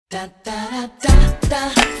Da da da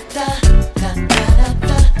da da da da da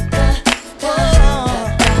da da.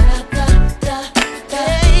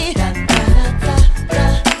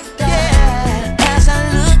 As I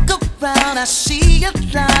look around, I see a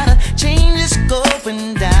lot of changes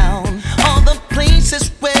going down. All the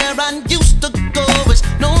places where I used to go is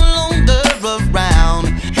no longer around,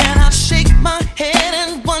 and I shake my head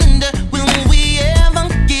and wonder, will we ever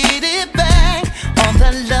get it back? All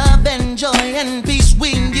the love and joy and peace we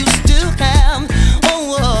used to have.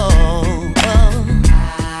 Oh, oh, oh.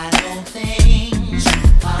 I know things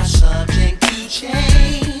are subject to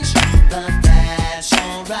change, but that's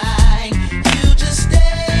alright. You just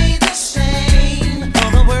stay the same.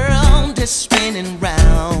 All the world is spinning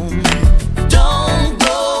round. Don't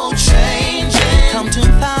go changing. Come too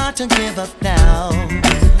far to give up now.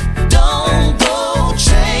 Don't go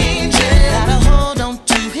changing. Gotta hold on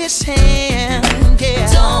to his hand.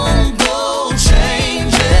 Yeah. Don't go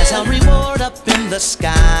changing. There's a reward up in the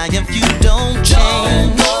sky if you don't change.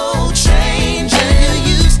 Don't go changing.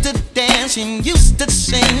 You used to dance, you used to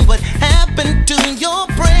sing. What happened to your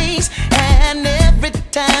praise? And every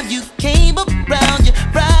time you came around, you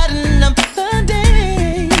brightened up the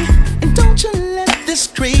day. And don't you let this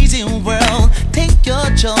crazy world take your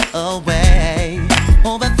joy away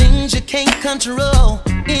over things you can't control.